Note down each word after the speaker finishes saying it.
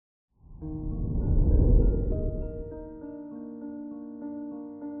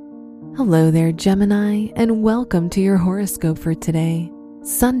Hello there, Gemini, and welcome to your horoscope for today,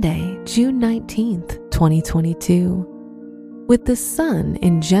 Sunday, June 19th, 2022. With the Sun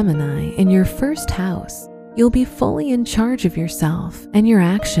in Gemini in your first house, you'll be fully in charge of yourself and your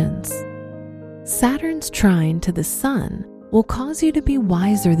actions. Saturn's trine to the Sun will cause you to be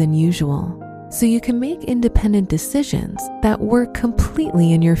wiser than usual, so you can make independent decisions that work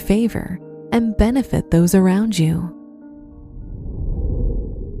completely in your favor and benefit those around you.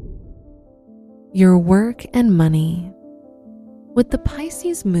 Your work and money. With the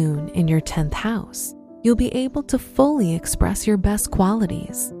Pisces moon in your 10th house, you'll be able to fully express your best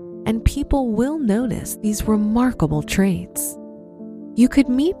qualities, and people will notice these remarkable traits. You could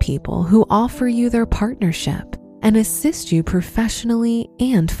meet people who offer you their partnership and assist you professionally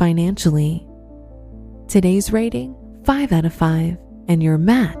and financially. Today's rating, 5 out of 5, and your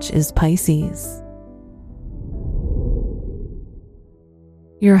match is Pisces.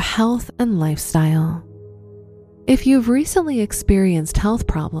 Your health and lifestyle. If you've recently experienced health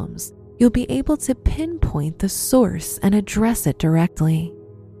problems, you'll be able to pinpoint the source and address it directly.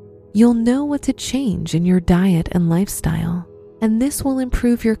 You'll know what to change in your diet and lifestyle, and this will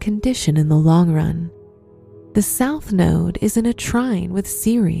improve your condition in the long run. The South Node is in a trine with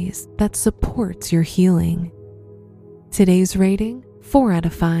Ceres that supports your healing. Today's rating, 4 out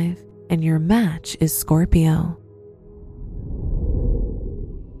of 5, and your match is Scorpio.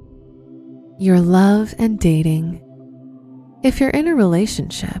 Your love and dating. If you're in a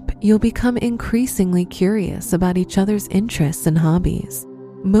relationship, you'll become increasingly curious about each other's interests and hobbies,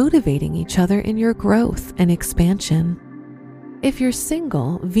 motivating each other in your growth and expansion. If you're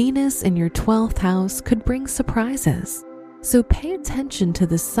single, Venus in your 12th house could bring surprises, so pay attention to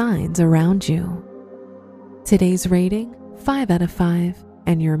the signs around you. Today's rating, 5 out of 5,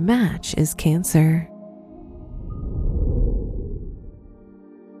 and your match is Cancer.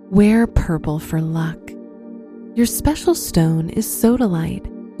 Wear purple for luck. Your special stone is sodalite,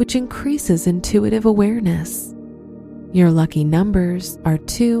 which increases intuitive awareness. Your lucky numbers are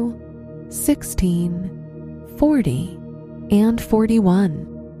 2, 16, 40, and 41.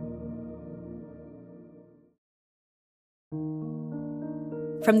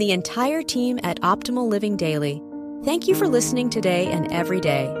 From the entire team at Optimal Living Daily, thank you for listening today and every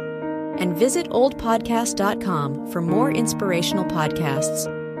day. And visit oldpodcast.com for more inspirational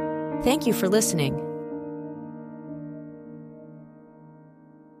podcasts. Thank you for listening.